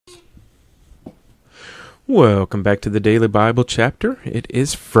Welcome back to the Daily Bible Chapter. It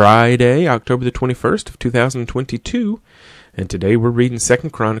is Friday, October the 21st of 2022, and today we're reading 2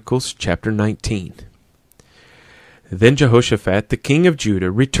 Chronicles chapter 19. Then Jehoshaphat, the king of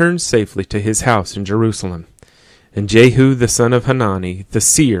Judah, returned safely to his house in Jerusalem. And Jehu the son of Hanani, the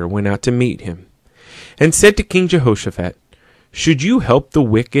seer, went out to meet him, and said to King Jehoshaphat, "Should you help the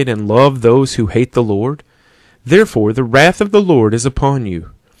wicked and love those who hate the Lord? Therefore the wrath of the Lord is upon you.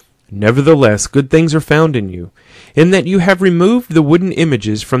 Nevertheless, good things are found in you, in that you have removed the wooden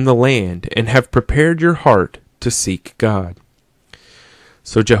images from the land, and have prepared your heart to seek God."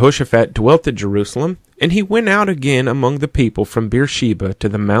 So Jehoshaphat dwelt at Jerusalem, and he went out again among the people from Beersheba to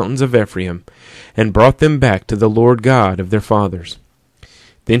the mountains of Ephraim, and brought them back to the Lord God of their fathers.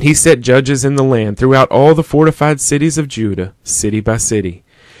 Then he set judges in the land throughout all the fortified cities of Judah, city by city,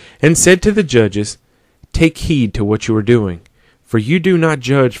 and said to the judges, "Take heed to what you are doing. For you do not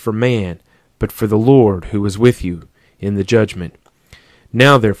judge for man, but for the Lord who is with you in the judgment.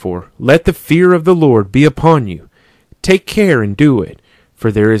 Now therefore, let the fear of the Lord be upon you. Take care and do it,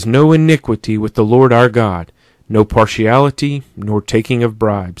 for there is no iniquity with the Lord our God, no partiality, nor taking of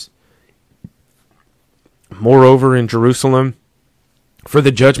bribes. Moreover, in Jerusalem, for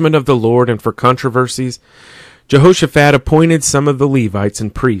the judgment of the Lord and for controversies, Jehoshaphat appointed some of the Levites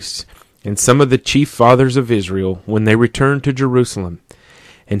and priests, and some of the chief fathers of Israel, when they returned to Jerusalem.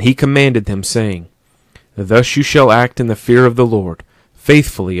 And he commanded them, saying, "Thus you shall act in the fear of the Lord,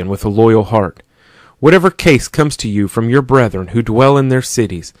 faithfully and with a loyal heart. Whatever case comes to you from your brethren who dwell in their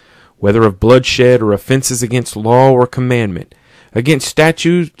cities, whether of bloodshed or offenses against law or commandment, against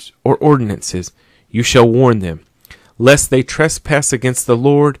statutes or ordinances, you shall warn them, lest they trespass against the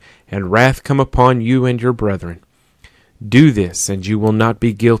Lord, and wrath come upon you and your brethren. Do this, and you will not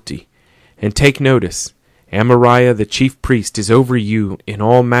be guilty. And take notice, Amariah the chief priest is over you in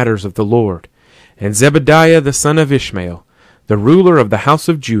all matters of the Lord, and Zebediah the son of Ishmael, the ruler of the house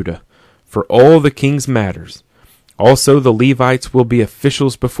of Judah, for all the king's matters. Also the Levites will be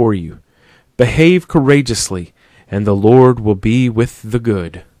officials before you. Behave courageously, and the Lord will be with the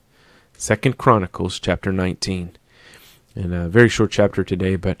good." 2 Chronicles chapter 19. And a very short chapter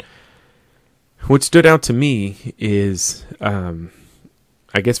today, but what stood out to me is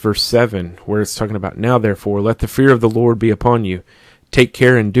I guess verse 7, where it's talking about, "Now therefore let the fear of the Lord be upon you. Take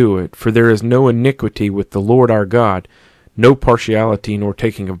care and do it, for there is no iniquity with the Lord our God, no partiality nor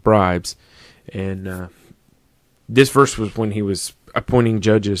taking of bribes." And this verse was when he was appointing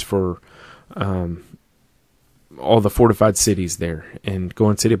judges for all the fortified cities there, and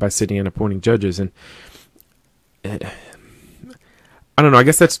going city by city and appointing judges. And I don't know, I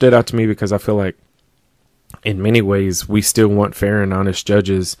guess that stood out to me because I feel like in many ways we still want fair and honest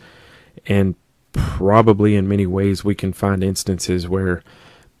judges, and probably in many ways we can find instances where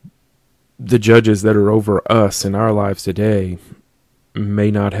the judges that are over us in our lives today may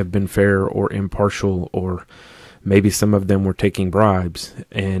not have been fair or impartial, or maybe some of them were taking bribes.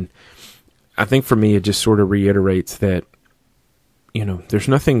 And I think for me it just sort of reiterates that, there's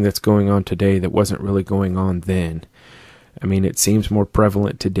nothing that's going on today that wasn't really going on then. I mean, it seems more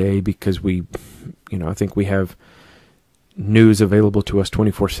prevalent today because I think we have news available to us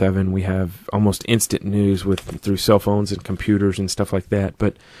 24/7. We have almost instant news through cell phones and computers and stuff like that.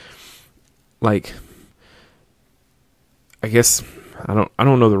 But I guess I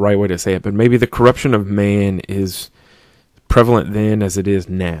don't know the right way to say it, but maybe the corruption of man is prevalent then as it is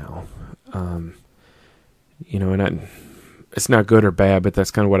now. And it's not good or bad, but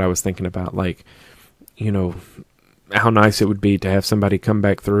that's kind of what I was thinking about. How nice it would be to have somebody come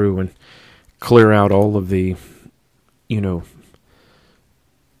back through and clear out all of the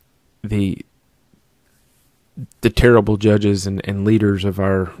terrible judges and leaders of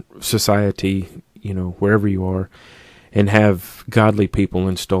our society, wherever you are, and have godly people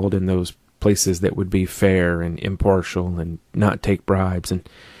installed in those places that would be fair and impartial and not take bribes, and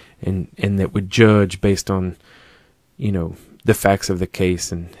that would judge based on, the facts of the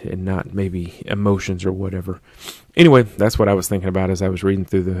case and not maybe emotions or whatever. Anyway, that's what I was thinking about as I was reading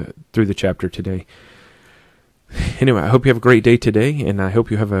through the chapter today. Anyway, I hope you have a great day today, and I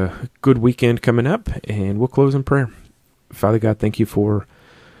hope you have a good weekend coming up, and we'll close in prayer. Father God, thank you for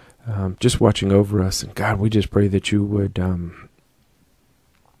just watching over us. And God, we just pray that you would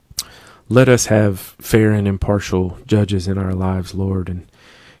let us have fair and impartial judges in our lives, Lord, and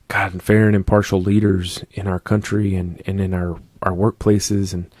God, and fair and impartial leaders in our country and in our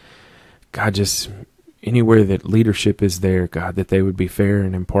workplaces, and God, just anywhere that leadership is there, God, that they would be fair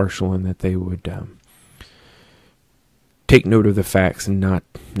and impartial, and that they would take note of the facts and not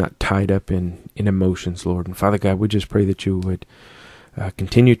tied up in emotions, Lord. And Father God, we just pray that you would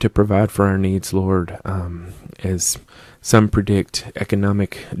Continue to provide for our needs, Lord, as some predict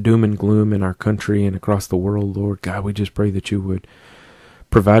economic doom and gloom in our country and across the world, Lord. God, we just pray that you would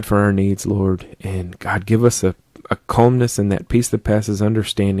provide for our needs, Lord, and God, give us a calmness and that peace that passes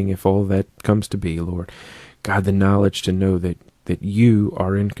understanding if all that comes to be, Lord. God, the knowledge to know that you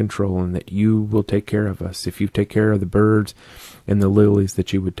are in control and that you will take care of us. If you take care of the birds and the lilies,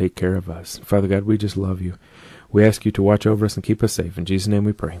 that you would take care of us. Father God, we just love you. We ask you to watch over us and keep us safe. In Jesus' name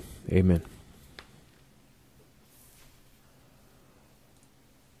we pray. Amen.